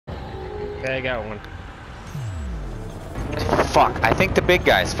Okay, I got one. Fuck, I think the big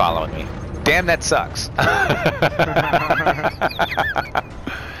guy's following me. Damn, that sucks.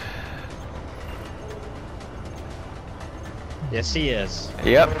 Yes, he is.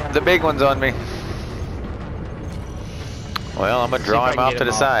 Yep, the big one's on me. Well, I'm gonna draw him off to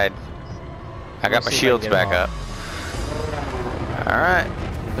the side. I got my shields back up. Alright,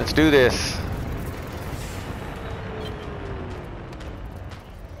 let's do this.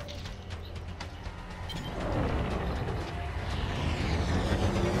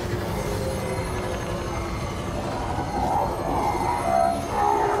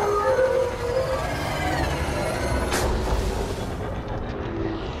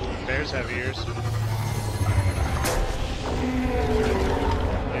 Bears have ears.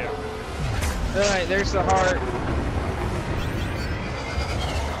 Yeah. Alright, there's the heart.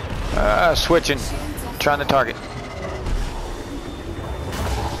 Switching. Trying to target.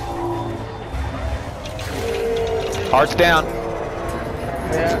 Heart's down.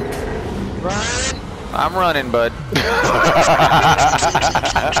 Yeah. Run! I'm running, bud.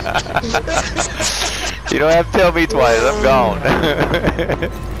 You don't have to tell me twice. I'm gone.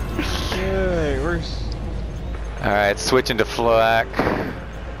 Alright, switching to flak.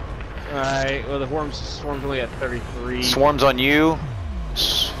 Alright, well the swarm's only at 33. Swarm's on you.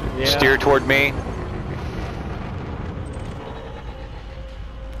 Yeah. Steer toward me.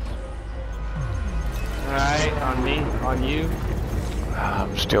 Alright, on me, on you.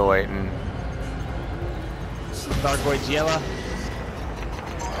 I'm still waiting. Dargoid's yellow.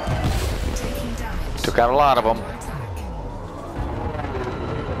 Took out a lot of them.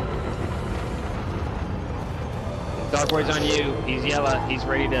 Dargoid's on you. He's yellow. He's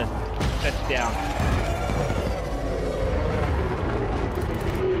ready to touch down.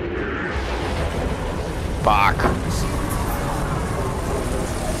 Fuck.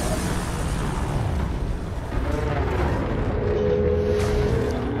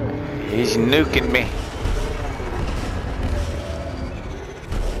 He's nuking me.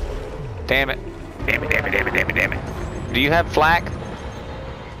 Damn it. Damn it, damn it, damn it, damn it, damn it. Do you have flak?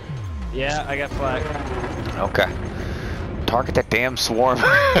 Yeah, I got flak. Okay. Target that damn swarm.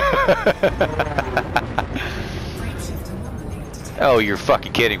 Oh, you're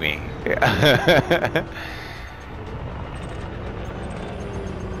fucking kidding me. Yeah.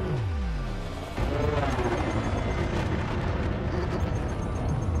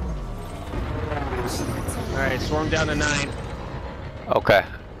 Alright, swarm down to 9. Okay.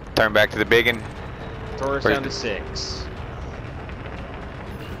 Turn back to the biggin. Taurus down to 6.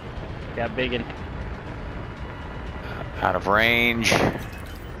 Got biggin. Out of range.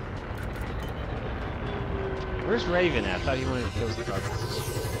 Where's Raven at? I thought he wanted to kill the targets.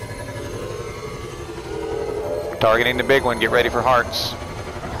 Targeting the big one. Get ready for hearts.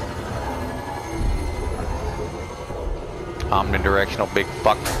 Omnidirectional big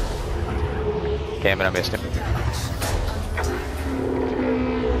fuck. Damn it, I missed him.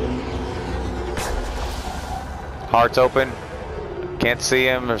 Hearts open. Can't see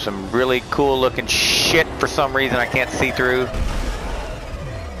him. There's some really cool looking shit for some reason I can't see through.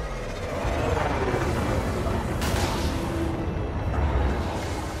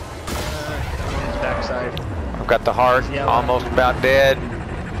 Backside. I've got the heart. Almost about dead.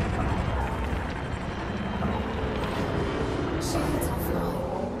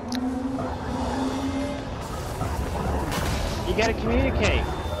 You gotta communicate.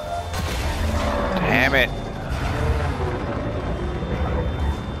 Damn it.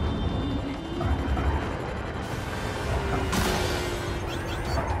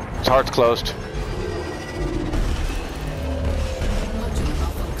 His heart's closed.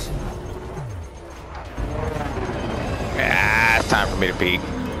 Ah, it's time for me to peek.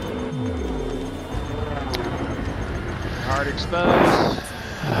 Heart exposed.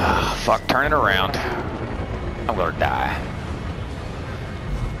 Fuck, turn it around. I'm gonna die.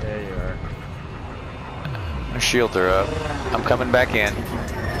 There you are. My shields are up. I'm coming back in.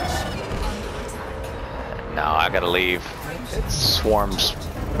 No, I gotta leave. It swarms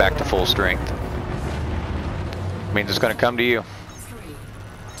back to full strength. Means it's gonna come to you.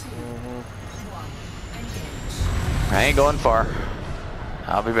 I ain't going far.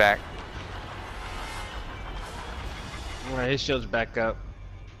 I'll be back. Alright, his shield's back up.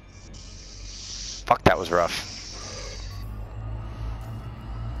 Fuck, that was rough.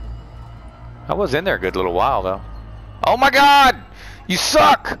 I was in there a good little while though. Oh my god! You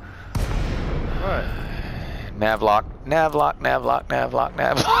suck! What? Navlock, navlock, navlock, navlock,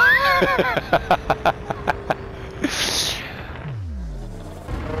 navlock.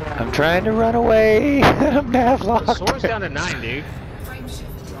 trying to run away. I'm navlocked. Sword's down to 9, dude.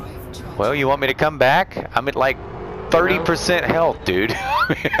 Well, you want me to come back? I'm at like 30% health, dude.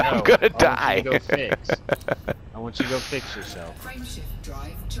 I'm gonna die. I want you to go fix. I want you to go fix yourself. Frameshift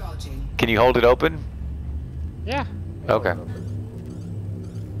drive charging. Can you hold it open? Yeah. Okay. It'd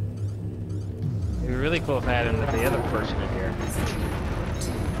be really cool if I had the other person in here. 3,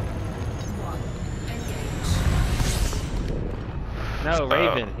 2, 1, engage. No,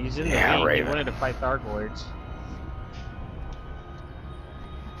 Raven. He's in the lead. Raven. He wanted to fight Thargoids.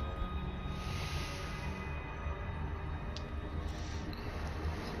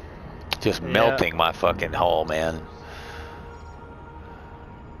 Just melting my fucking hull, man.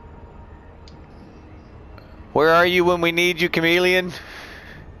 Where are you when we need you, Chameleon?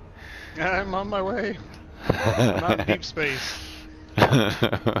 I'm on my way. I'm out in deep space.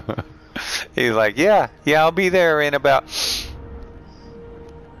 He's like, yeah, I'll be there in about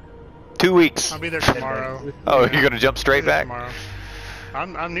 2 weeks. I'll be there tomorrow. Oh, Yeah. you're gonna jump straight back? Tomorrow.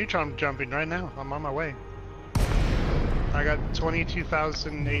 I'm neutron jumping right now. I'm on my way. I got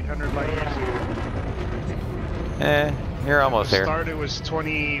 22,800 light years. You're almost there. Started was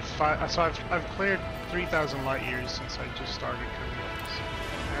 25. So I've cleared 3,000 light years since I just started coming up. So it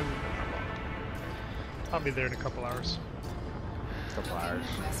hasn't been that long. I'll be there in a couple hours. Couple hours.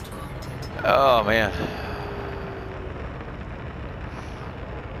 Request granted. Oh man.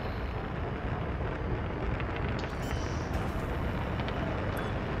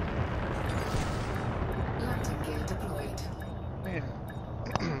 Landing gear deployed. Yeah.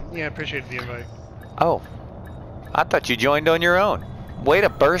 Yeah, I appreciate the invite. Oh, I thought you joined on your own. Way to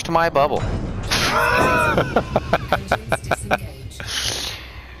burst my bubble. Engines disengaged.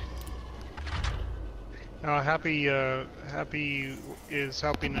 Happy is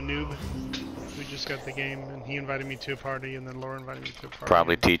helping a noob. We just got the game, and he invited me to a party, and then Laura invited me to a party.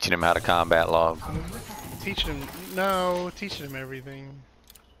 Probably teaching him how to combat log. Teaching him everything.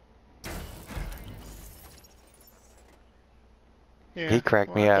 Yeah, He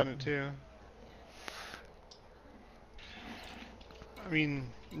cracked me I've up. done it too. I mean,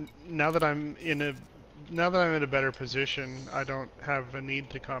 now that I'm in a better position, I don't have a need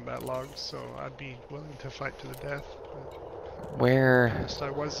to combat logs, so I'd be willing to fight to the death. Where? But I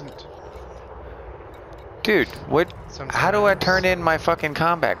wasn't. Dude, what? How do I Sometimes. turn in my fucking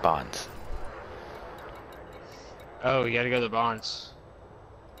combat bonds? Oh, you gotta go to the bonds.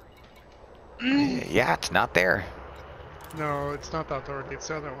 Yeah, it's not there. No, it's not the authority. It's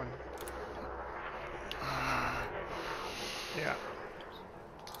the other one. Yeah.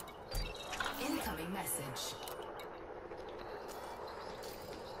 Incoming message.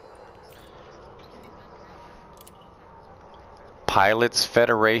 Pilots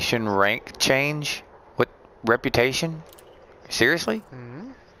Federation rank change? What reputation? Seriously?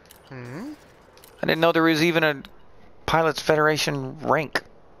 Hmm. I didn't know there was even a Pilots Federation rank.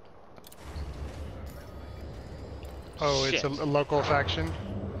 Oh, it's a local faction.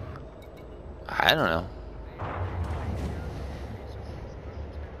 I don't know.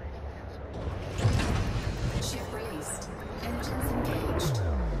 Ship released. Engines engaged.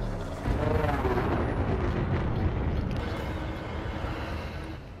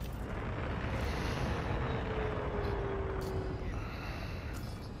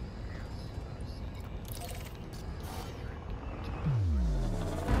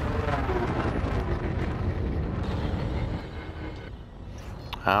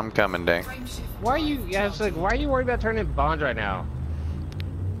 I'm coming, Dang. Frameshift. Why are you? Yeah, it's like, why are you worried about turning in bonds right now?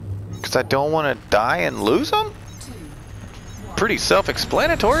 Because I don't want to die and lose them? 2, 1. Pretty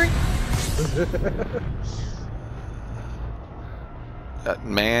self-explanatory.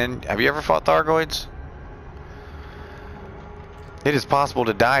 Man, have you ever fought Thargoids? It is possible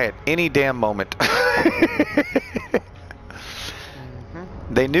to die at any damn moment.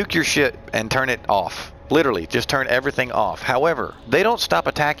 They nuke your shit and turn it off. Literally, just turn everything off. However, they don't stop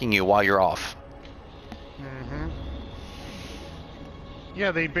attacking you while you're off.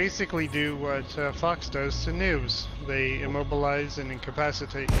 Yeah, they basically do what Fox does to noobs. They immobilize and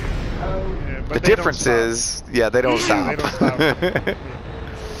incapacitate you. Yeah, but The they don't difference stop. is, yeah, they don't stop. They don't stop. Yeah.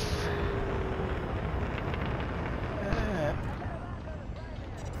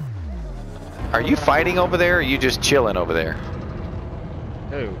 Are you fighting over there, or are you just chilling over there?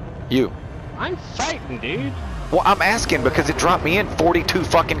 Who? You. I'm fighting, dude. Well, I'm asking because it dropped me in 42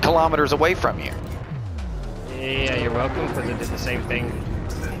 fucking kilometers away from you. Yeah, you're welcome, because it did the same thing.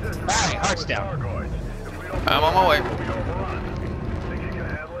 Alright, hearts down. I'm on my way.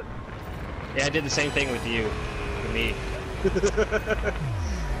 Yeah, I did the same thing with you. With me.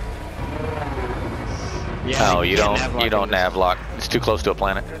 Yeah, Oh, you can't don't navlock in this- navlock. It's too close to a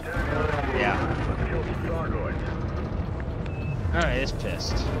planet. Yeah. Alright, it's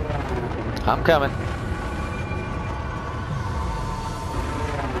pissed. I'm coming.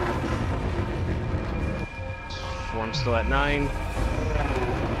 Swarm's still at 9.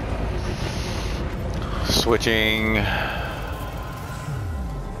 Switching.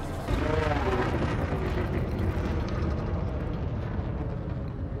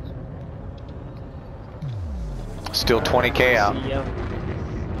 Still 20K out. Yeah.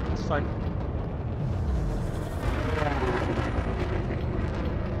 It's fine.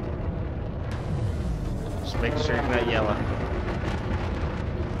 Just make sure you're not yellow.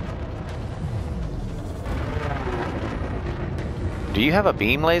 Do you have a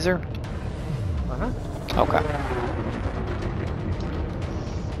beam laser? Uh-huh. Okay.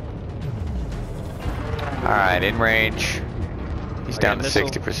 Alright, in range. He's down to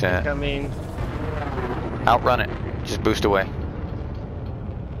 60%. Coming. Outrun it. Just boost away.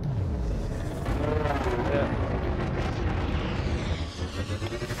 Yeah.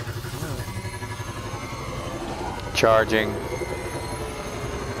 Charging.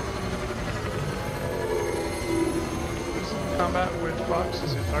 Combat with Fox,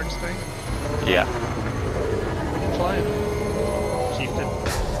 is it Dark's thing? Yeah. Flying. Chieftain.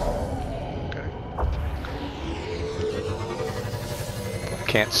 Okay.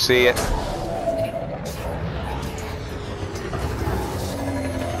 Can't see it.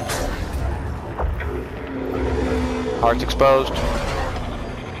 Heart's exposed.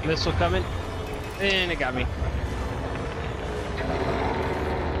 Missile coming. And it got me.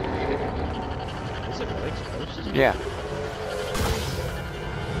 Is it really exposed? Yeah.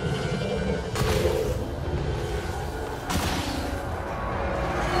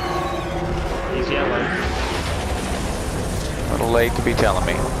 He's yellow. A little late to be telling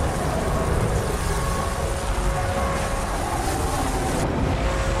me.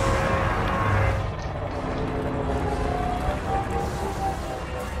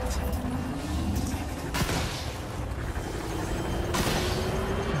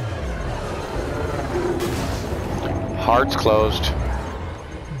 Heart's closed.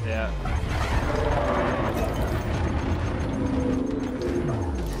 Yeah.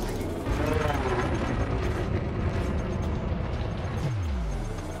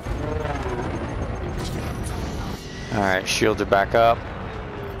 Alright, shields are back up.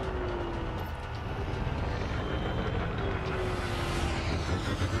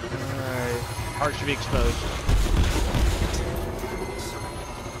 Alright. Heart should be exposed.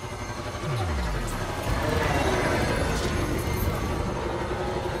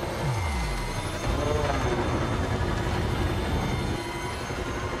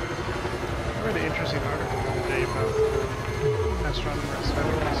 I read an interesting article the other day about astronomers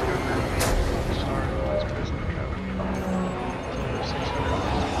having discovered the star in its prismatic cavity. It's over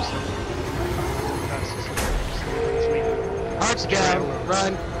 650% fastest of it's leaving. Heart's down.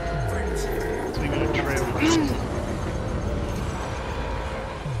 Run. It's leaving a trail.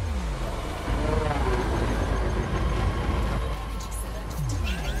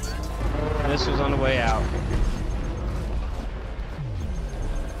 Missile's on the way out.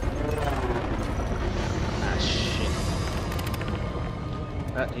 Ah, shit.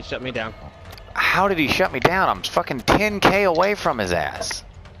 He shut me down. How did he shut me down? I'm fucking 10K away from his ass.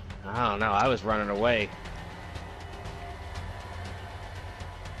 I don't know. I was running away.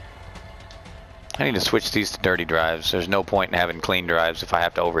 I need to switch these to dirty drives. There's no point in having clean drives if I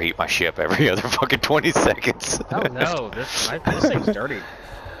have to overheat my ship every other fucking 20 seconds. Oh no, this thing's dirty.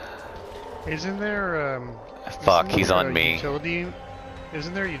 Isn't there Fuck, isn't he's there on a me.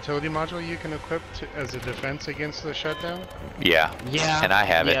 Isn't there a utility module you can equip as a defense against the shutdown? Yeah. Yeah. And I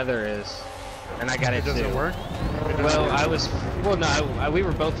have it. Yeah, there is. And I got it It doesn't too. work? It doesn't Well, work? no, we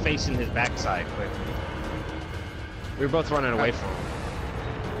were both facing his backside, but we were both running away from him.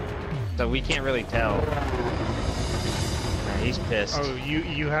 So we can't really tell. Yeah, he's pissed. Oh,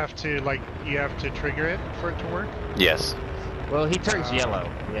 you have to trigger it for it to work? Yes. Well, he turns yellow.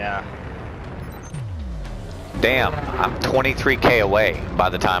 Yeah. Damn, I'm 23K away by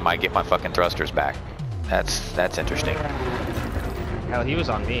the time I get my fucking thrusters back. That's interesting. Hell, he was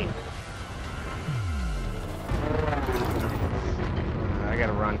on me. I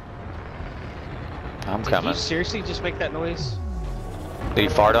gotta run. I'm Did coming. you seriously just make that noise? Did he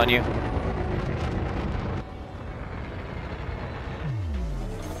fart on you?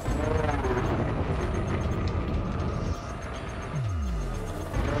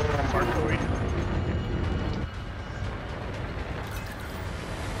 Farcoid.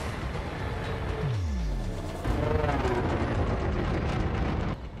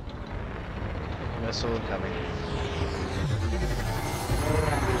 Missile coming.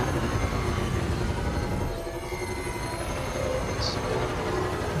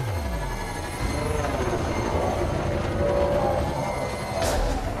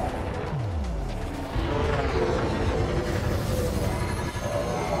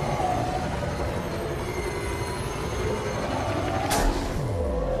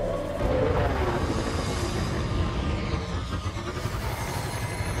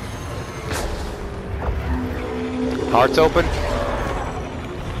 Heart's open.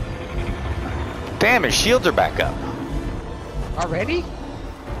 Damn, his shields are back up. Already?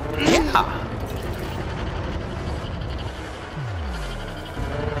 Yeah.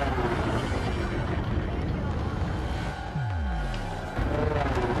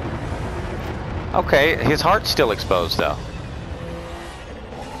 Okay, his heart's still exposed though.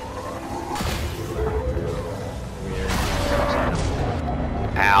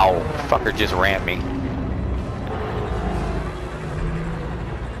 Ow, fucker just rammed me.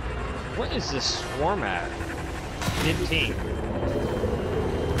 What is this swarm at? 15.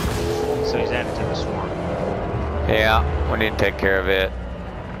 So he's added to the swarm. Yeah, we need to take care of it.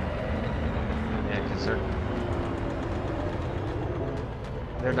 Yeah, because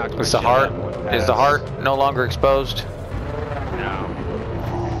they're not going Is to the heart no longer exposed? No.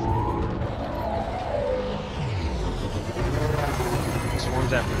 The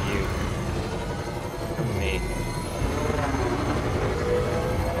swarm's after you. Me.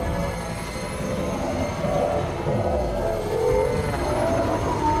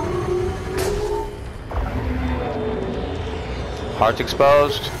 Heart's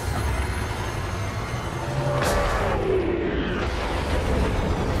exposed.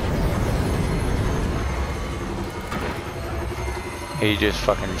 He just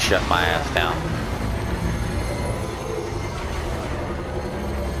fucking shut my ass down.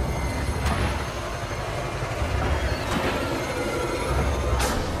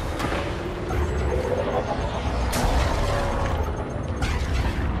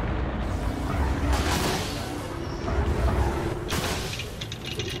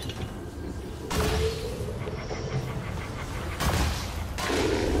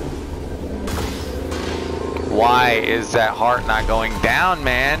 Why is that heart not going down,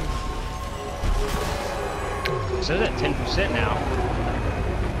 man? It says at 10% now.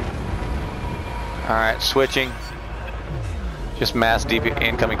 Alright, switching. Just mass deep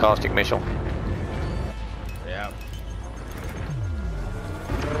incoming caustic missile. Yeah.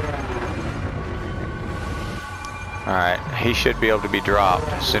 Alright, he should be able to be dropped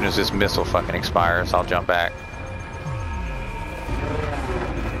as soon as this missile fucking expires. I'll jump back.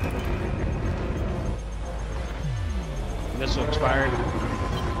 Missile expired.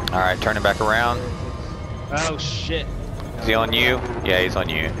 Alright, turning back around. Oh shit. Is he on you? Yeah, he's on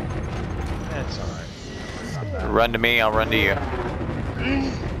you. That's alright. Run to me, I'll run to you.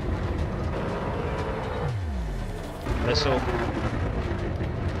 Missile.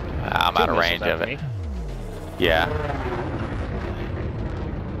 I'm Two out of range missiles of after it. me. Yeah.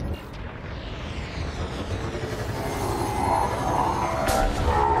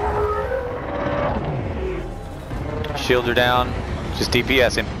 Shields are down. Just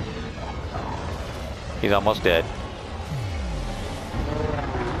DPS him. He's almost dead.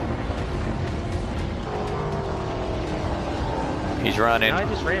 He's running. No, I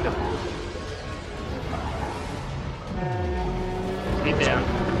just ran him. He's down.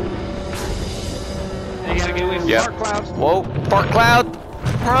 You gotta get away from Yep. dark clouds. Whoa, fart cloud!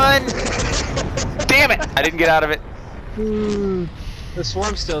 Run! Damn it! I didn't get out of it. The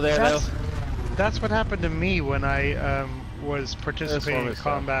swarm's still there though. That's what happened to me when I was participating in is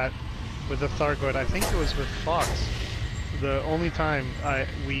combat with the Thargoid. I think it was with Fox. The only time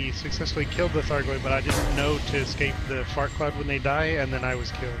we successfully killed the Thargoid, but I didn't know to escape the fart cloud when they die, and then I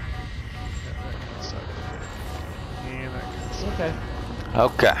was killed. That sucked. Yeah, that kinda sucked.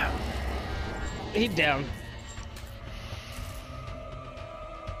 Okay. Okay. He's down.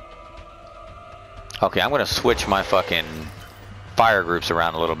 Okay, I'm gonna switch my fucking fire groups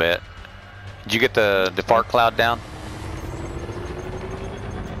around a little bit. Did you get the fart cloud down?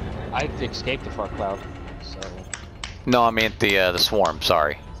 I escaped the fart cloud, so. No, I meant the swarm,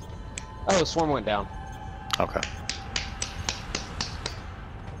 sorry. Oh, the swarm went down. Okay.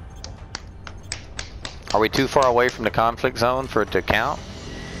 Are we too far away from the conflict zone for it to count?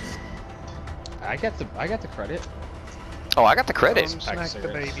 I got the credit. Oh, I got the credit. Smack the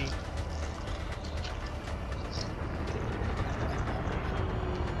cigarettes. baby.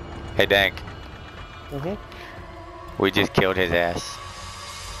 Hey, Dank. Mm-hmm. We just killed his ass.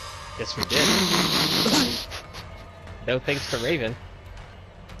 Yes, we did. No thanks to Raven.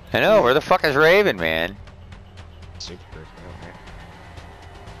 I know, where the fuck is Raven, man? Super good. Okay.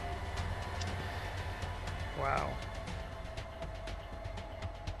 Wow.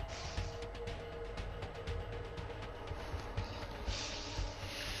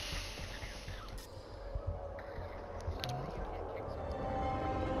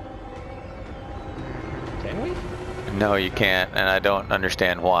 Can we? No, you can't, and I don't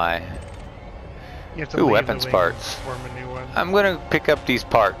understand why. You have to Ooh, leave weapons the wing parts. and form a new one. I'm gonna pick up these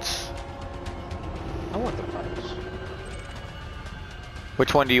parts. I want the parts.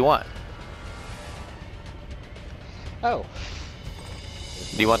 Which one do you want? Oh.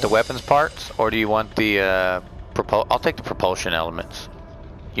 Do you want the weapons parts, or do you want the I'll take the propulsion elements.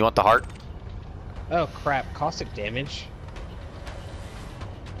 You want the heart? Oh crap! Caustic damage.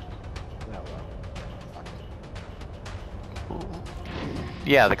 Oh well.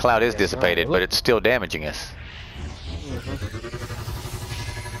 Yeah, the cloud is Yes, dissipated, no. but it's still damaging us.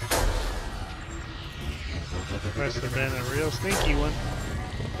 Must have been a real sneaky one.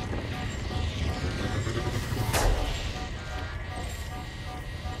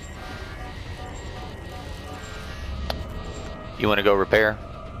 You want to go repair?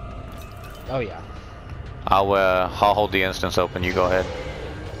 Oh yeah. I'll hold the instance open. You go ahead.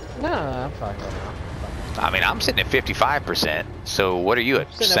 No, I'm fine right now. I mean, I'm sitting at 55%. So what are you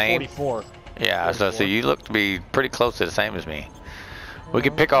at? Sitting Same? at 44. Yeah, so 44. you look to be pretty close to the same as me. We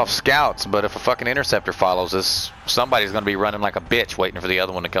could pick off scouts, but if a fucking interceptor follows us, somebody's gonna be running like a bitch waiting for the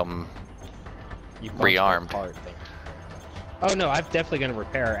other one to come You bumped rearmed. my part, thank you. Oh no, I'm definitely gonna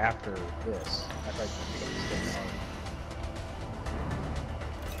repair after this. After I pick up this thing.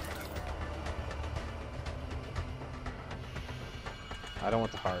 I don't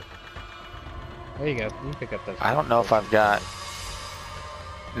want the heart. There you go. You can pick up that. I don't know if I've got...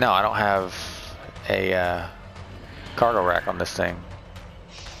 No, I don't have a cargo rack on this thing.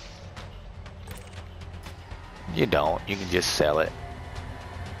 You don't. You can just sell it.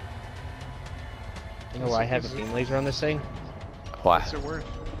 You know why I have a beam laser on this thing? Why? What's it worth?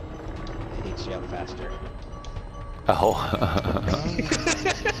 It heats you up faster. Oh.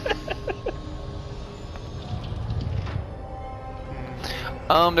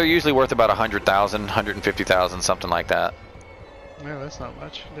 They're usually worth about 100,000, 150,000, something like that. Yeah, that's not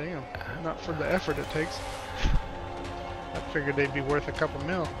much. Damn. Not for the effort it takes. I figured they'd be worth a couple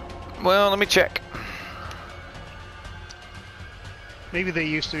mil. Well, let me check. Maybe they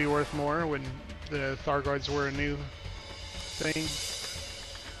used to be worth more when the Thargoids were a new thing.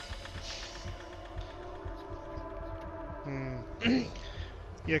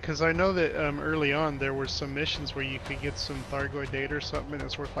 Yeah, because I know that early on there were some missions where you could get some Thargoid data or something and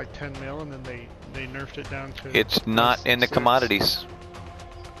it's worth like 10 mil, and then they nerfed it down to... It's not in the 6. commodities.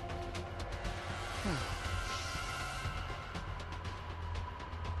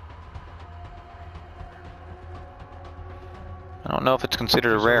 I don't know if it's considered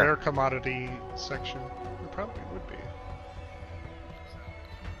a There's a rare. rare commodity section. It probably would be.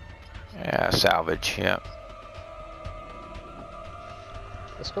 Yeah, salvage, yeah.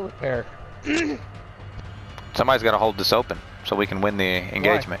 Let's go repair. Somebody's got to hold this open so we can win the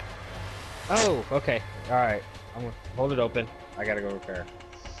engagement. Oh, okay. Alright. I'm gonna hold it open. I gotta go repair.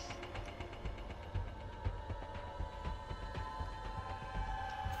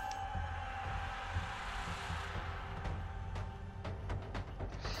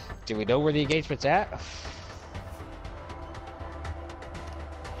 Do we know where the engagement's at?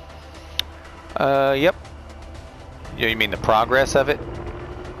 Yep. You mean the progress of it?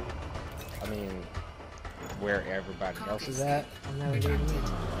 I mean, where everybody else is at on that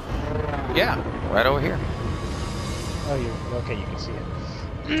engagement? Yeah, right over here. Oh, you okay? You can see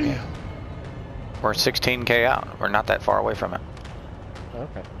it. Yeah. We're 16K out. We're not that far away from it.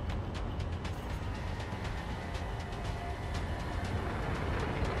 Okay.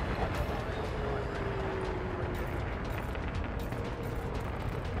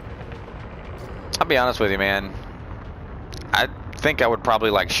 I'll be honest with you, man. I think I would probably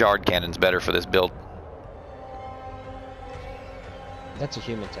like shard cannons better for this build. That's a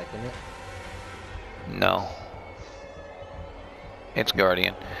human tech, isn't it? No. It's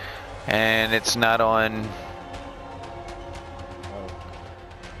Guardian. And it's not on...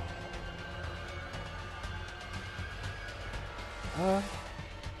 Oh.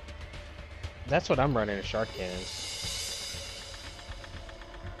 That's what I'm running, is shard cannons.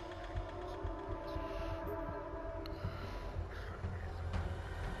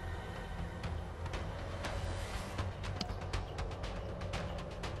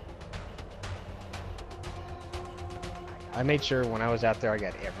 I made sure when I was out there I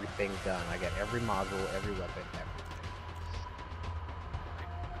got everything done. I got every module, every weapon,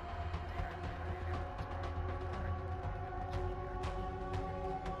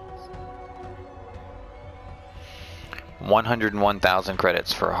 everything. $101,000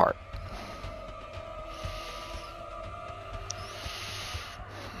 credits for a heart.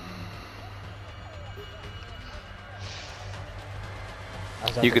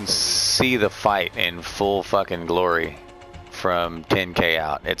 You can see the fight in full fucking glory from 10K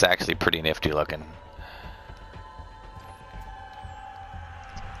out. It's actually pretty nifty looking.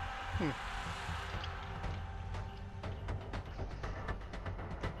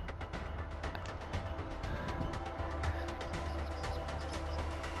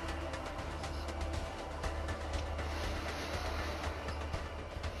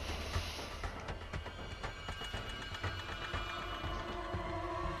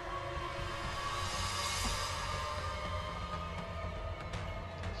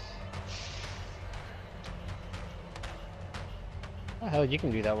 Oh, hell, you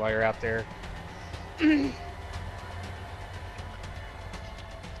can do that while you're out there.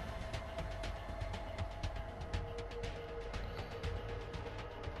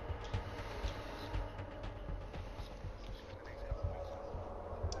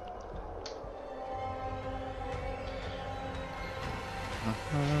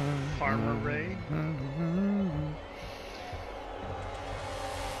 Farmer Ray.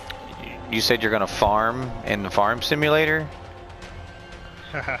 You said you're gonna farm in the farm simulator?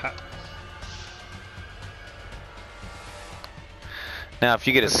 Now, if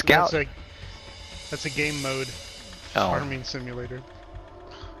you get a scout, That's a game mode. Oh. Farming simulator.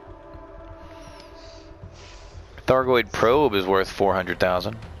 Thargoid probe is worth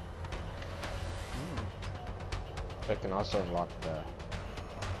 400,000. I can also unlock the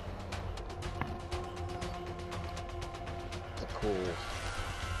cool.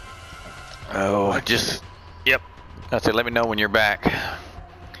 Oh, just yep. That's it. Let me know when you're back,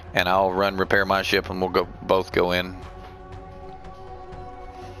 and I'll run repair my ship, and we'll both go in.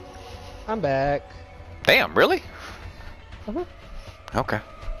 I'm back. Damn, really? Uh-huh. Okay.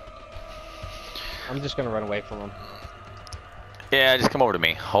 I'm just gonna run away from him. Yeah, just come over to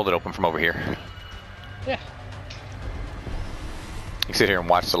me. Hold it open from over here. Yeah. You can sit here and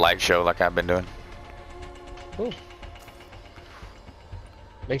watch the light show like I've been doing. Cool.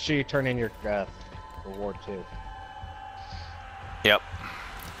 Make sure you turn in your reward too. Yep.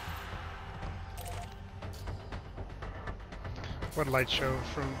 What light show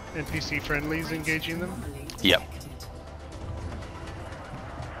from NPC friendlies engaging them? Yep.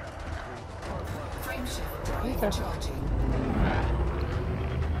 Frame shift drive charging.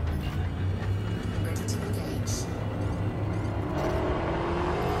 Ready to engage.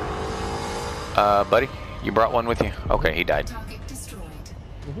 Buddy, you brought one with you? Okay, he died. Target destroyed.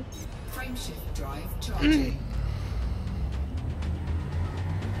 Frame shift drive charging.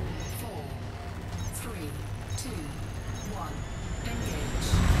 4, 3, 2, 1. Engage.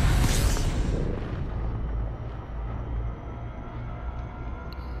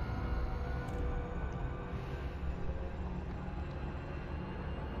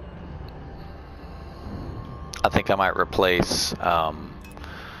 I think I might replace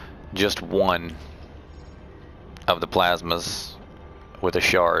just one of the plasmas with a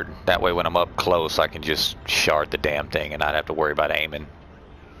shard. That way when I'm up close I can just shard the damn thing and not have to worry about aiming.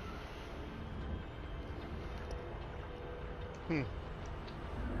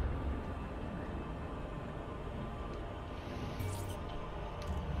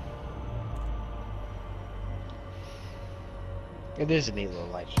 It is a neat little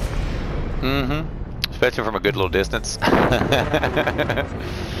light show. Mm-hmm. Especially from a good little distance. Docking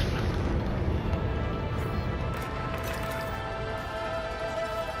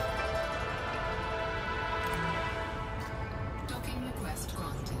request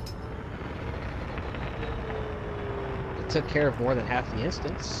granted. It took care of more than half the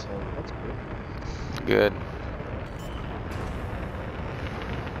instance, so that's cool. Good.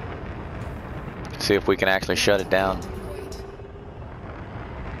 See if we can actually shut it down. Deployed.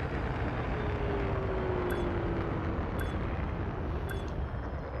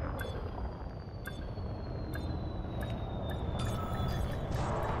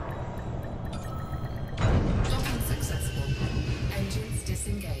 Docking successful. Engines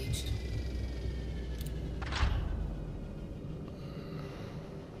disengaged.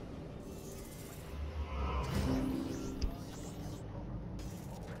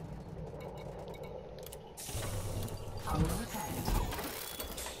 Hull repaired.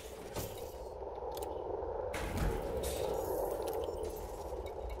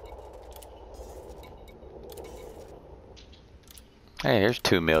 Hey, here's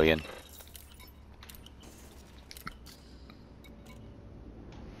 2 million.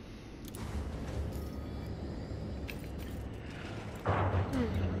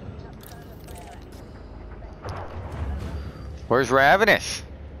 Where's Ravenous?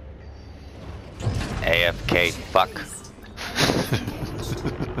 AFK fuck.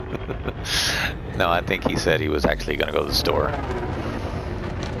 No, I think he said he was actually gonna go to the store.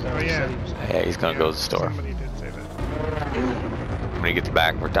 Oh yeah. Yeah, he's gonna go to the store. Somebody did say that. When he gets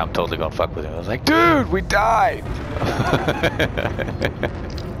back, I'm totally gonna fuck with him. I was like, dude, we died!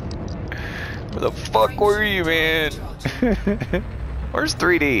 Where the fuck were you, man? Where's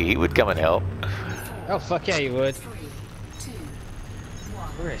 3D? He would come and help. Oh fuck yeah, you would. 3, 2, 1.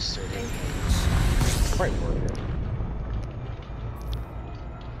 Where is Sir? Engage. Right word.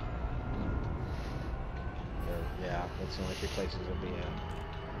 Yeah, that's the only 3 places it'll be at.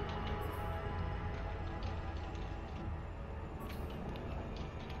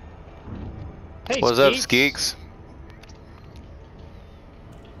 Hey, What's up, Skeeks? Skeeks?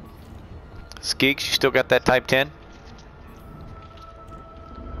 Geeks, you still got that Type 10?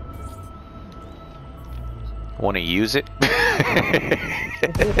 Want to use it?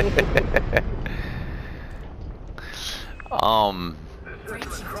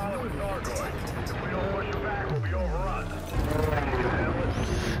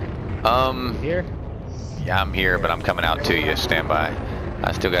 Here? Yeah, I'm here, but I'm coming out to you. Stand by.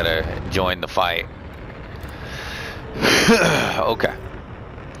 I still gotta join the fight. Okay.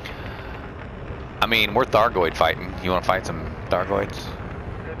 I mean, we're Thargoid fighting. You want to fight some Thargoids?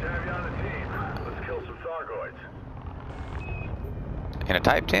 Good to have you on the team. Let's kill some Thargoids. In a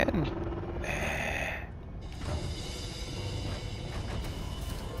Type 10?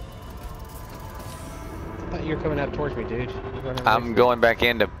 I thought you were coming out towards me, dude. I'm going back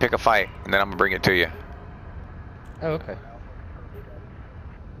in to pick a fight, and then I'm gonna bring it to you. Oh, okay.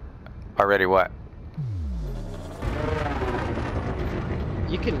 Already what?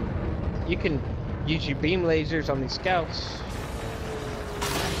 You can use your beam lasers on these scouts.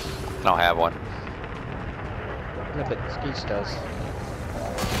 I don't have one. No, but Skeets does.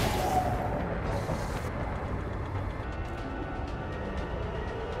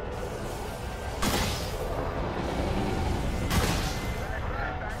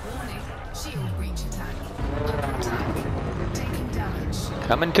 Warning, shield breach attack. Under attack. Taking damage.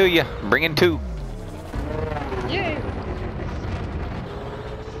 Coming to you. Bringing two. Yay!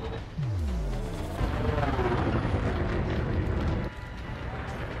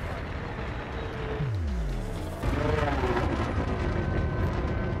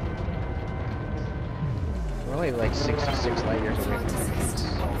 We're only like 66 light years away Flight from assist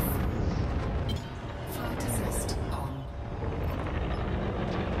it. off. Flight assist on.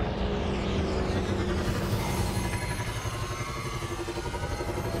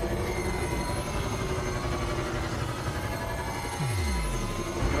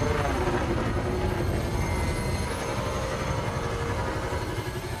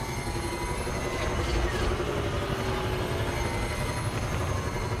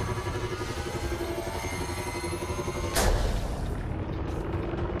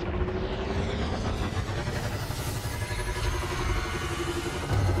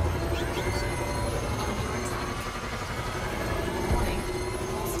 Warning,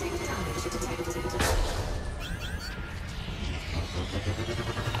 caustic damage detected.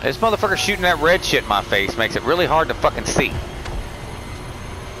 This motherfucker shooting that red shit in my face makes it really hard to fucking see.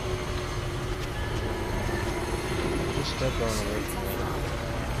 Just still going away from it.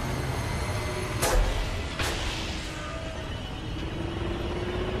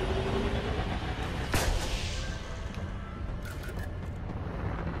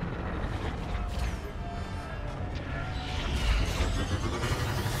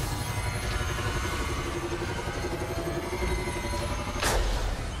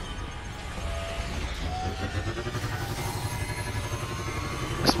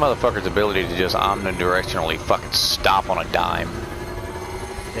 This motherfucker's ability to just omnidirectionally fucking stop on a dime.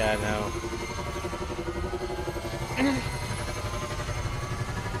 Yeah, I know.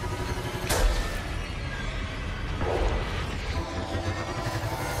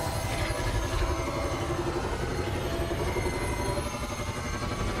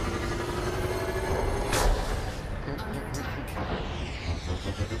 Under attack.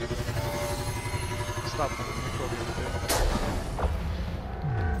 Stop the nickel the other day.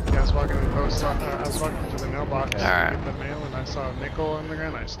 Yeah, I was walking to the post. I was walking to the mailbox to Alright. get the mail, and I saw a nickel on the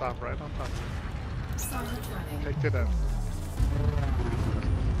ground. I stopped right on top of Silent running. it. Picked it up.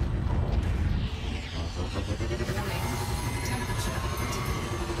 Warning, temperature critical.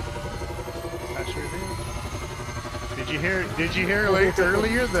 I sure did. Did you hear like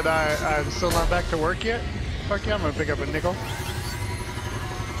earlier that I'm still not back to work yet? Fuck yeah, I'm gonna pick up a nickel. Warning,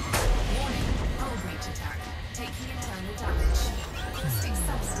 hull breach attack. Taking internal damage. Caustic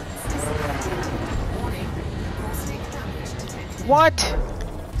substance dissipated. Warning, caustic damage detected. What?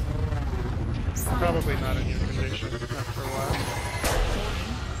 Silent Probably not in running. your condition after a while.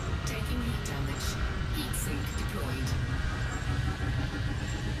 Warning, taking heat damage. Heat sink deployed.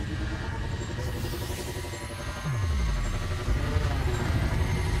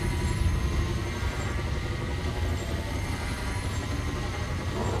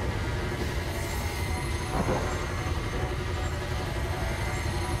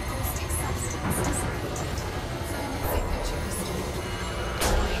 Caustic substance dissipated. Thermal signature restored.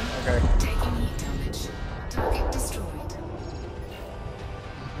 Warning, Okay. taking heat damage. Target destroyed.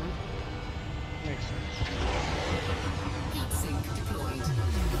 Makes sense. Heat sink deployed.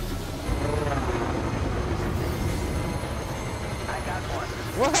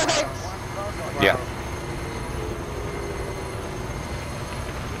 What? Yeah.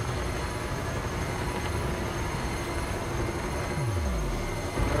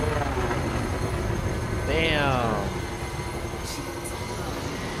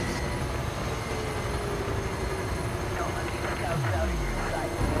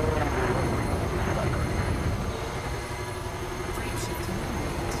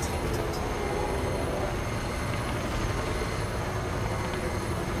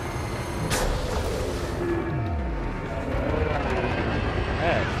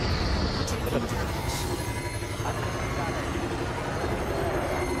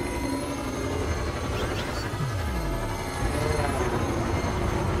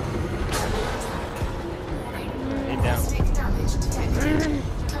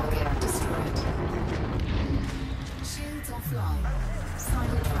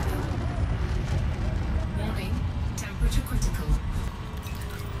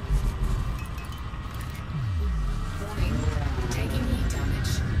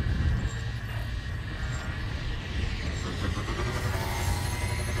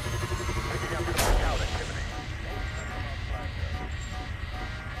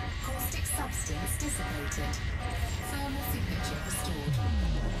 substance dissipated. Thermal signature restored.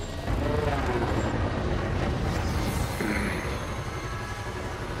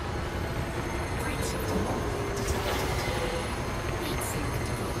 Frameshift anomaly detected. Heat sink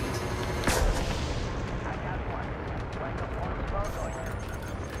deployed.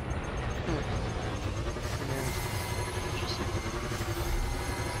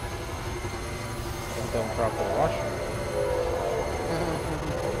 Don't proper washing.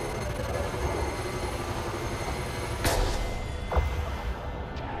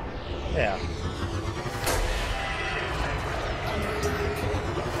 Yeah.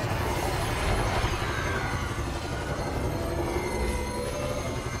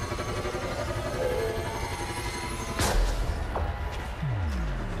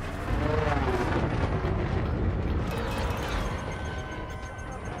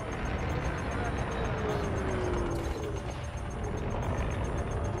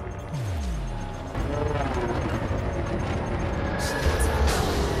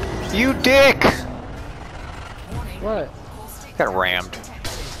 You dick! What? Got rammed.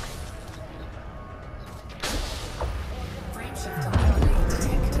 Frameshift anomaly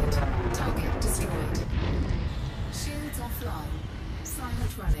detected. Target destroyed. Shields offline.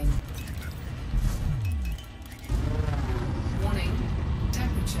 Silent running. Warning.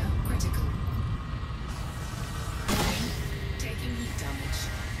 Temperature critical. Warning. Taking heat damage.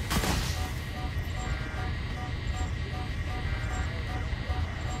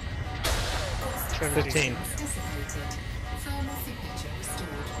 Caustic 15. substance dissipated. Thermal signature restored.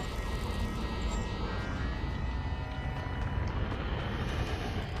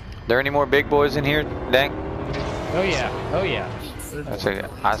 There any more big boys in here, Dang? Oh yeah. Oh yeah. Heat sink That's okay.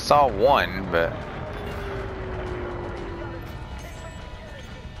 deployed. I saw one, but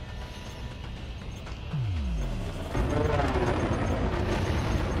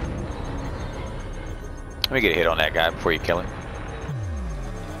let me get a hit on that guy before you kill him.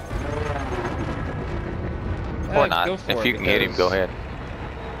 Or not. Go for If it, you can hit him, go because ahead.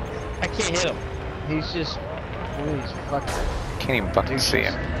 I can't hit him. He's just. He's fucking. Can't even fucking see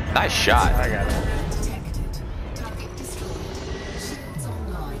him. Nice shot. I got him. Detected. Target destroyed. Shields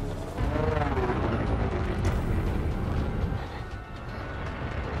online.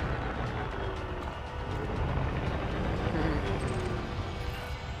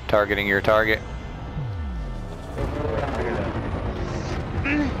 Targeting your target. Go for it. I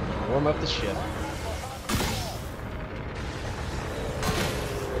gotta warm up the ship.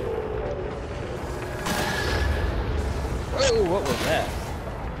 Whoa! What was that?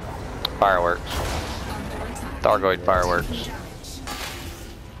 Fireworks. Under attack. Thargoid fireworks. Damage.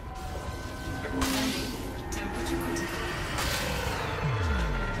 Temperature critical.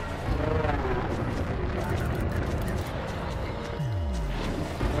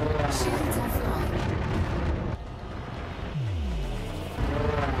 Shields offline.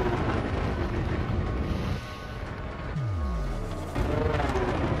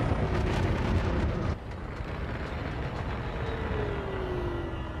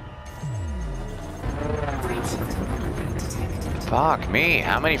 Frameshift anomaly detected. Fuck me.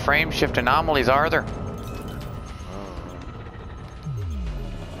 How many frame shift anomalies are there?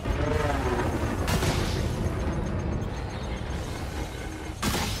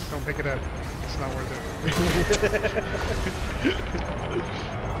 Don't pick it up. It's not worth it.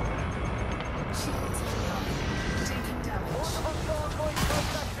 Shields offline. Taking damage.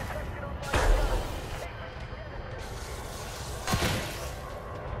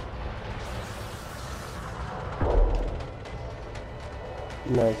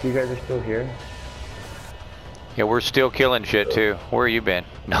 Nice, you guys are still here? Yeah, we're still killing shit too. Where you been?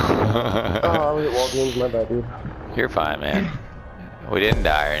 Oh, I was at Walgreens, my bad, dude. You're fine, man. We didn't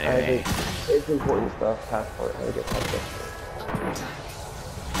die or I anything. think it's important stuff, passport, how to get passport.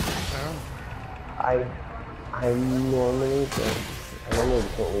 Under attack. I normally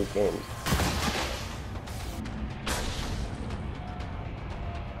don't lose games.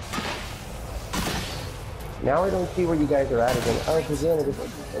 Now I don't see where you guys are at again. Oh, Susanna,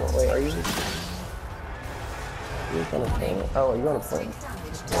 wait, are you? You're gonna play it? Oh, you're gonna play it.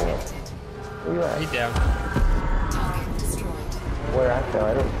 Damage detected. Where you He at? down. Target destroyed. Where at though?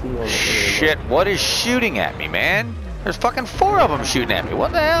 I don't see you on the thing anymore. Shit, what is shooting at me, man? There's fucking 4 of them shooting at me.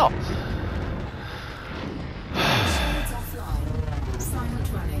 What the hell? Shields offline. Silent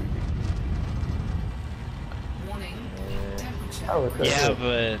running. Warning. Temperature. Oh, it's right Yeah,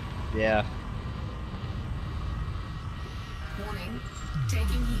 here. but yeah. Warning.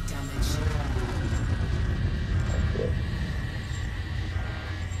 Taking heat damage. Yeah.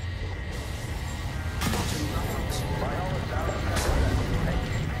 Module malfunction.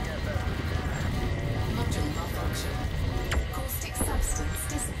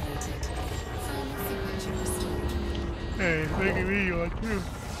 making me like you.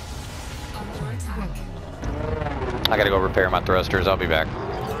 Under attack. I gotta go repair my thrusters. I'll be back.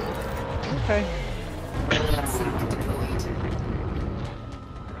 Okay. Sack deployed.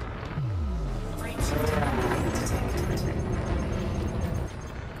 Brake shifter anomaly detected.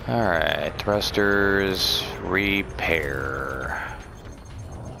 Alright, thrusters, repair.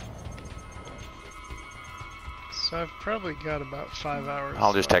 So I've probably got about 5 hours.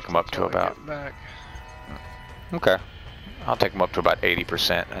 I'll just take left them up to until I about- get back. Okay. I'll take them up to about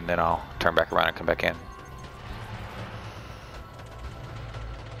 80% and then I'll turn back around and come back in.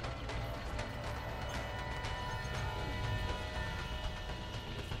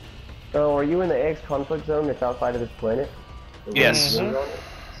 So, are you in the X conflict zone that's outside of this planet? Yes.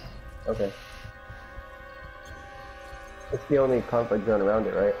 Okay. It's the only conflict zone around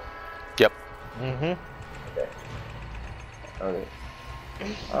it, right? Yep. Mm-hmm. Okay. Okay.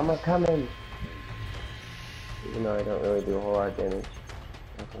 I'm a coming. Even though I don't really do a whole lot of damage.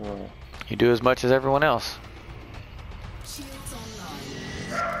 Nothing wrong. You do as much as everyone else. Shields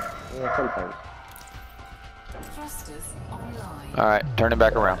online. Yeah, sometimes. Thrusters online. Alright, turn it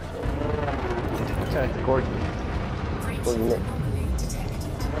back around. Okay. Gorgeous. Brake Well, you shifter know- anomaly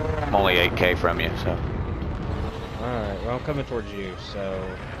detected. I'm only 8k from you, so. Alright, well, I'm coming towards you, so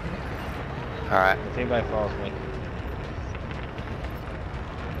Alright. if anybody follows me.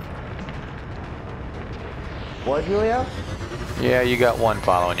 What, Julia? Yeah, you got one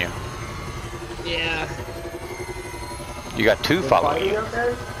following you. Yeah. You got two They're following fighting you. out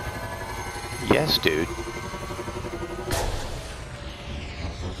there? Yes, dude.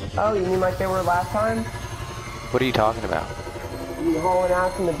 Oh, you mean like they were last time? What are you talking about? You hauling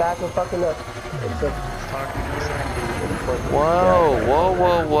ass in the back of fucking the... Whoa, whoa,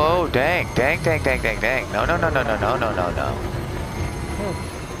 whoa, whoa. Dang, dang, dang, dang, dang, dang. No, no, no, no, no, no, no, no, no.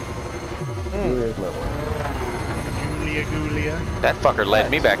 Julia's my one. Julia. That fucker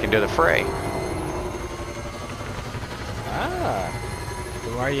led me back into the fray. Ah.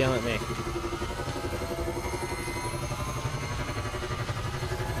 Then why are you yelling at me?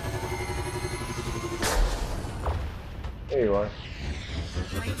 There you are.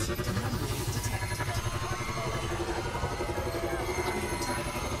 Brake shifter anomaly detected. Under attack.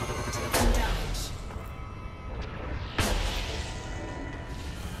 Taking damage.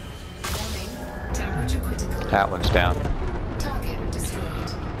 Warning. Temperature critical. That one's down. Target destroyed.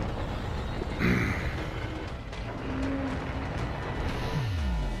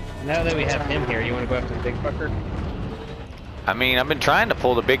 Now that we have him here, you want to go after the big fucker? I mean, I've been trying to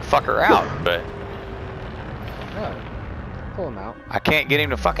pull the big fucker out, but Oh. Pull him out. I can't get him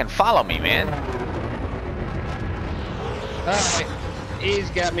to fucking follow me, man. Alright. He's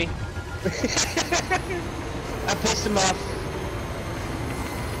got me. I pissed him off.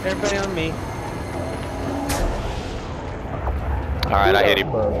 Everybody on me. Alright, I hit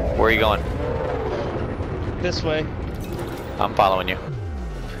him. Where are you going? This way. I'm following you.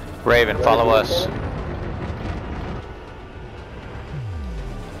 Raven, follow us.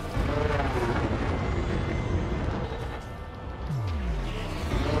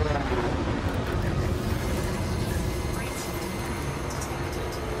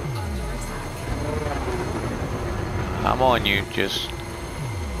 I'm on you, just...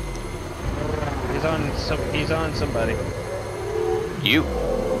 He's on somebody. You.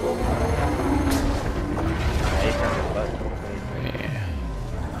 Yeah, he turned his butt. Yeah.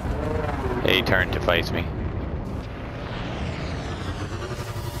 He turned to face me.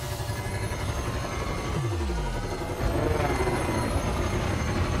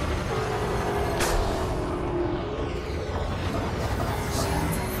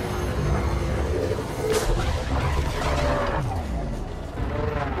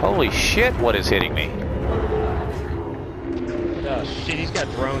 Holy shit, what is hitting me? Oh shit, he's got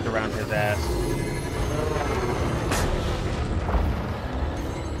drones around his ass.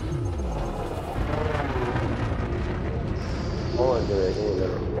 Hold on, Julia. Give me a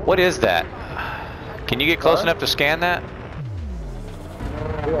minute. What is that? Can you get close Huh? enough to scan that?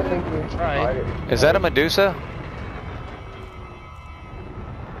 Yeah, I think you Try. Is that a Medusa?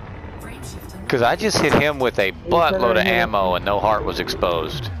 Brake shifter Because I just hit him with a buttload of ammo and no heart was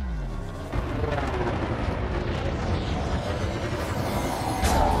exposed.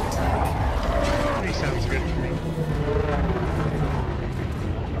 He sounds good to me.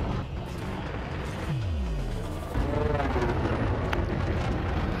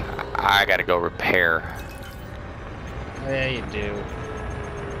 I gotta go repair. Yeah, you do.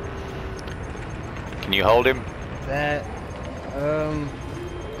 Can you hold him? That,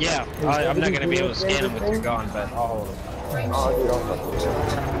 yeah. I'm not gonna be able to scan him with your gun, but I'll hold him. Oh, dude, I'll fucking do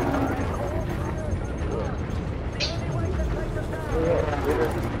it.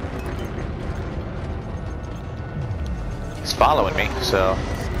 He's following me, so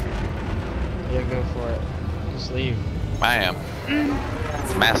Yeah, go for it. Just leave. I am.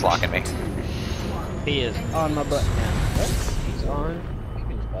 It's mass locking me. He is on my butt now. What? He's on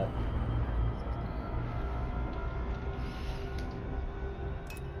his butt.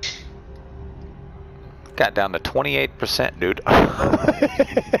 Got down to 28%, dude.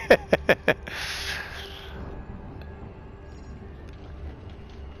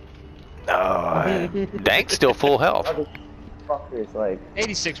 Dank's still full health. Fuckers like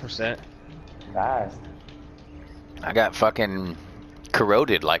 86%. fast. I got fucking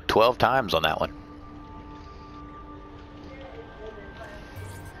corroded like 12 times on that one.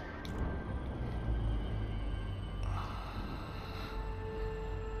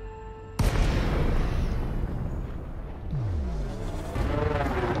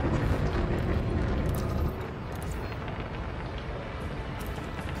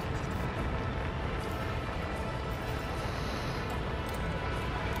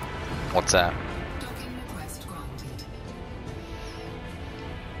 What's that? Docking request granted.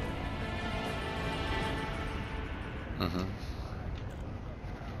 Mm-hmm.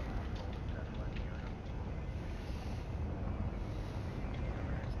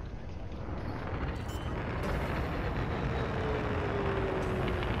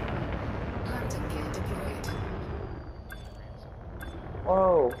 Landing gear deployed.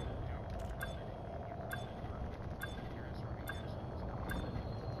 Whoa.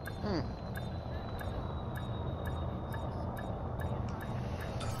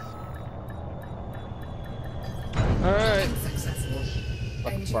 Alright. Successful.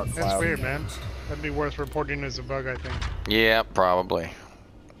 Fucking spark That's cloud. weird, man. That'd be worth reporting as a bug, I think. Yeah, probably.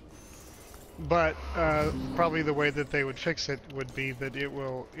 But probably the way that they would fix it would be that it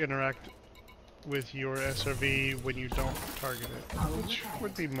will interact with your SRV when you don't target it, which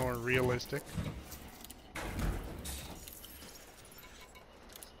would be more realistic.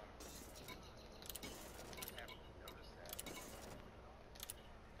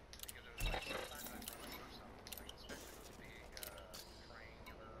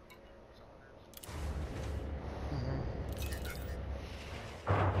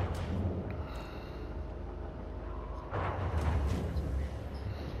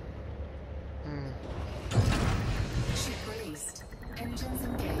 Ship released. Engines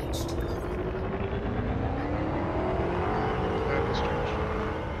engaged. That is strange.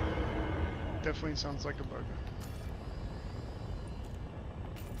 Definitely sounds like a bug.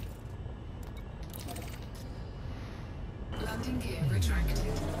 Landing gear retracted.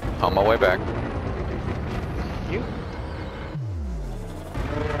 On my way back. You?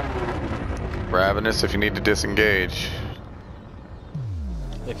 Ravenous if you need to disengage.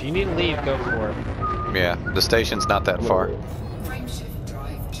 If you need to leave, go for it. Yeah, the station's not that far. Frameshift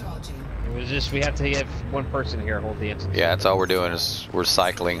drive charging. It was just, we have to have one person here hold the instance. Yeah, that's all we're doing is we're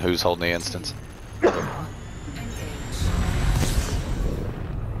cycling who's holding the instance.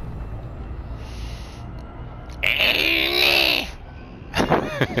 Engage. I'm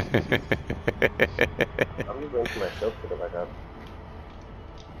just waiting for myself to go back up.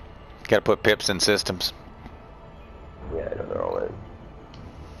 Gotta put pips in systems. Yeah, I know they're all in.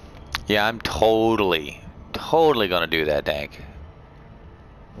 Yeah, I'm totally gonna do that, Dank.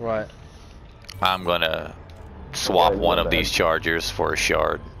 What? I'm gonna swap one of these chargers for a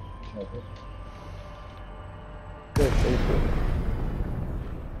shard. Good, thank you.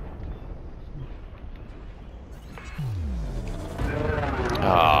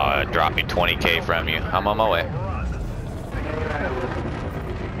 Oh, it dropped me 20k from you. I'm on my way.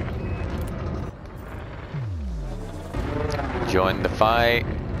 Join the fight.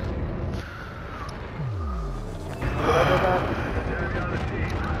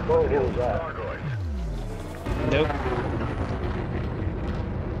 Whoa, what was that? Nope.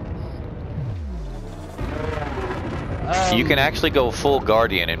 You can actually go full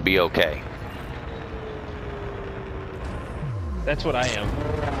Guardian and be okay. That's what I am.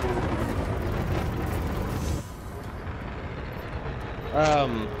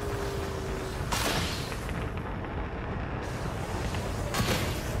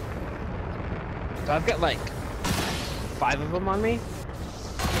 So I've got like 5 of them on me.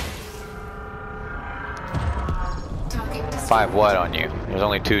 Target 5 what on you? There's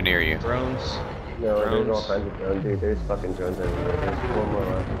only 2 near you. Drones. No, there's all Drones. kinds of drones, dude. There's fucking drones everywhere. There's 4 more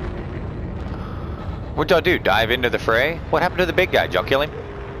left. What'd y'all do? Dive into the fray? What happened to the big guy? Did y'all kill him?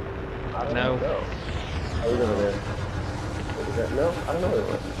 I don't No. know. Oh, he's over there. What was that? No, I don't know what it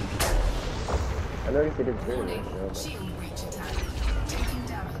was. I noticed he did too. warning. You know, Shield breach attack. Taking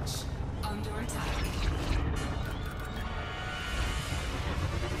damage. Under attack.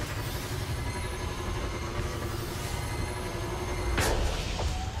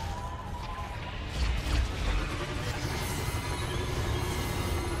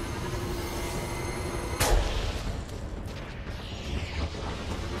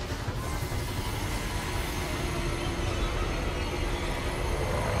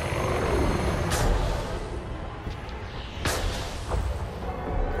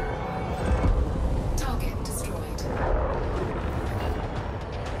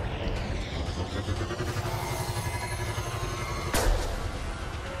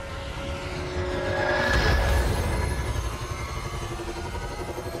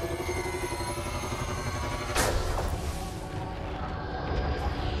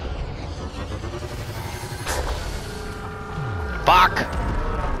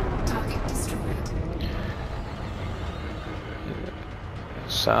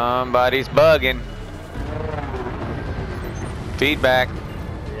 Somebody's bugging. Feedback.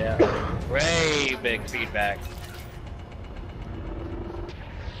 Yeah. Way big feedback.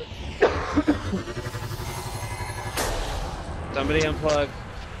 Somebody unplug.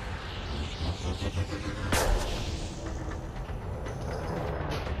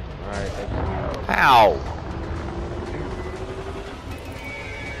 Alright, thank you. Ow!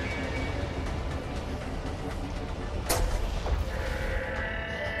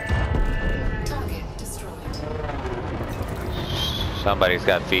 Target destroyed. Somebody's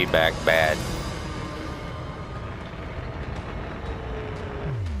got feedback bad.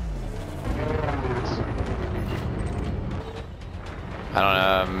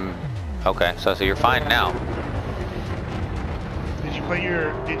 I don't know. Okay, so you're fine now. Did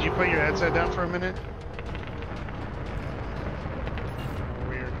you put your headset down for a minute?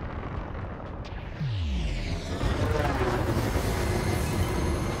 Weird.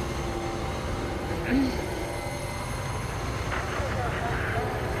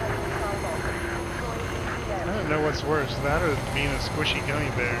 I don't know what's worse, that or being a squishy gummy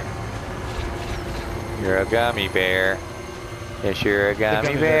bear. You're a gummy bear. Yes, you're a The gummy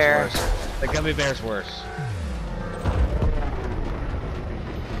bear's bear. worse. The gummy bear's worse.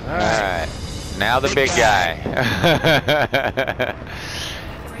 Alright. Now the big guy.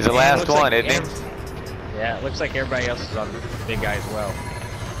 He's the last one, isn't he? Yeah, it looks like everybody else is on the big guy as well.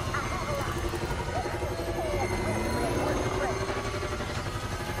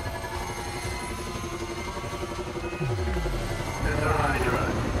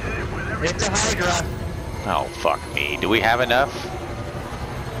 It's a Hydra. Oh, fuck me. Do we have enough?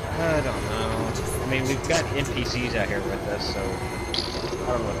 I don't know. I mean, we've got NPCs out here with us, so I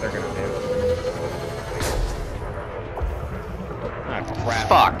don't know what they're gonna do. Ah, crap.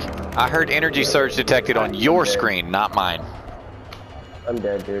 Fuck. I heard energy surge detected on your screen, not mine. I'm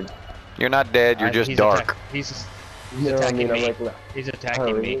dead, dude. You're not dead, you're just He's dark. He's You know what I attacking mean? I'm me. like, He's oh, attacking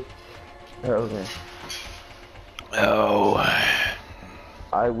me. really? Oh, okay. Oh.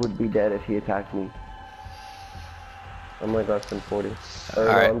 I would be dead if he attacked me. I'm like less than 40. Or, no,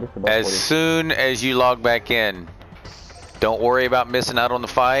 Alright. I'm just above As 40. soon as you log back in, don't worry about missing out on the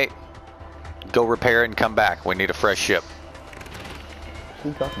fight. Go repair it and come back. We need a fresh ship.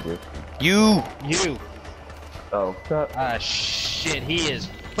 Who's talking to? You! You. Oh, crap. Ah, shit. He is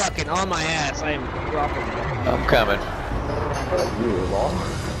fucking on my ass. I am dropping him. I'm coming. You were lost.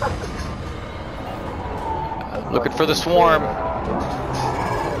 Looking for the swarm.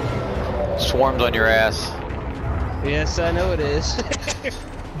 Swarm's on your ass. Yes, I know it is.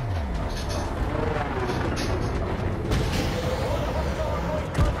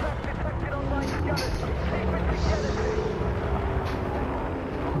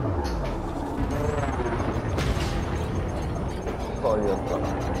 Oh, yeah,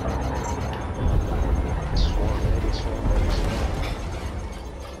 fuck.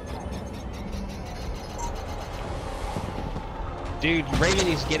 Dude, Raven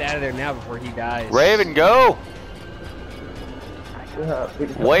needs to get out of there now before he dies. Raven, go! Yeah,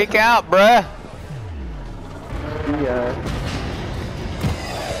 Wake out, bruh! Yeah.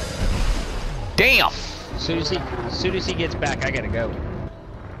 Damn! As soon as he gets back, I gotta go.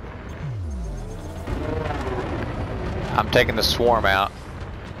 I'm taking the swarm out.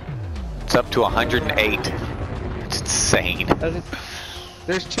 It's up to 108. It's insane.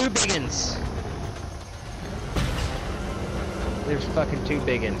 There's two biggins. There's fucking two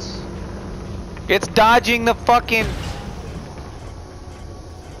biggins. It's dodging the fucking...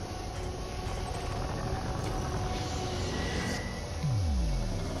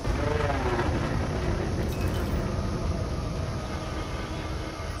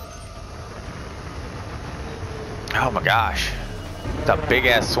 Oh my gosh. It's a big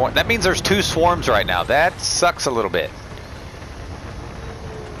ass swarm. That means there's two swarms right now. That sucks a little bit.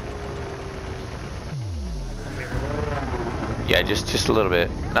 Yeah, just a little bit.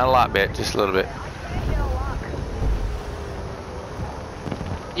 Not a lot bit, just a little bit.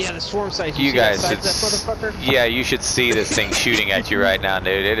 Yeah, the swarm size. You see that guys size should, of that motherfucker? yeah, you should see this thing shooting at you right now,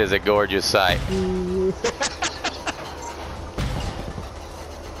 dude. It is a gorgeous sight.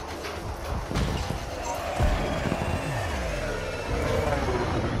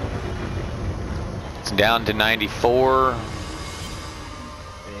 It's down to 94.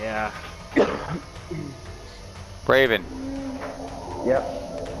 Yeah. Raven,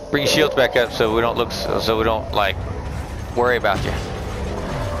 Yep. bring your shields back up so we don't look, so we don't like worry about you.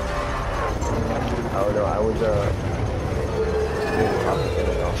 Oh no, I was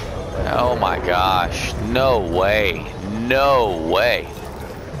Oh my gosh, no way, no way.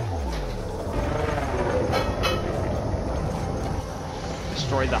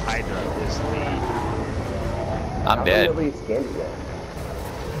 destroy the Hydra is the... I'm dead. Nobody scanned it yet.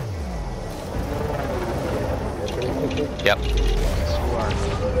 Yep.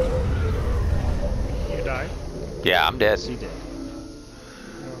 You died? Yeah, I'm dead. Yes, he did.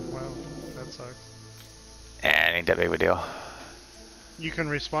 Oh, wow, that sucks. And ain't that big of a deal. You can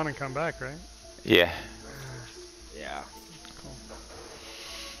respawn and come back, right? Yeah. Yeah. Cool.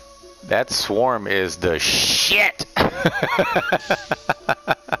 That swarm is the shit.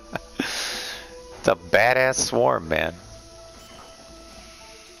 It's a badass swarm, man.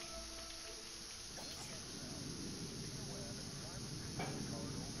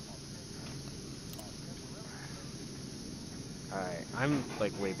 Alright, I'm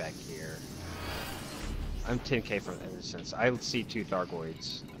like way back here. I'm 10k from the Innocence. I see 2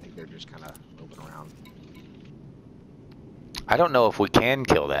 Thargoids. I think they're just kind of moving around. I don't know if we can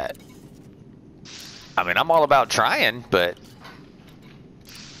kill that. I mean, I'm all about trying, but...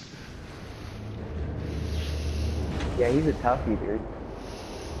 Yeah, he's a toughie, dude.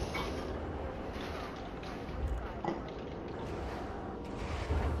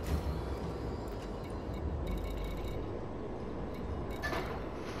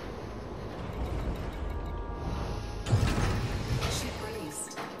 Ship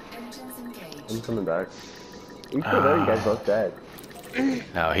released. Engines engaged. I'm coming back. You still there? You guys both dead.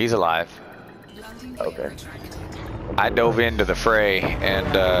 No, he's alive. Landing Okay. gear retracted. I dove into the fray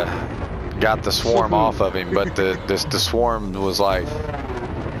and got the swarm off of him, but the swarm was like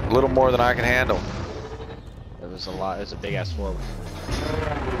a little more than I can handle. It was a lot. It was a big ass swarm.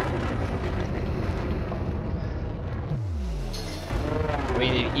 I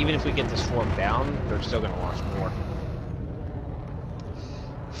mean, even if we get the swarm down, they're still gonna launch more.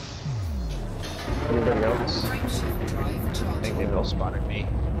 Anybody else? Frameshift drive I think they charging. both spotted me.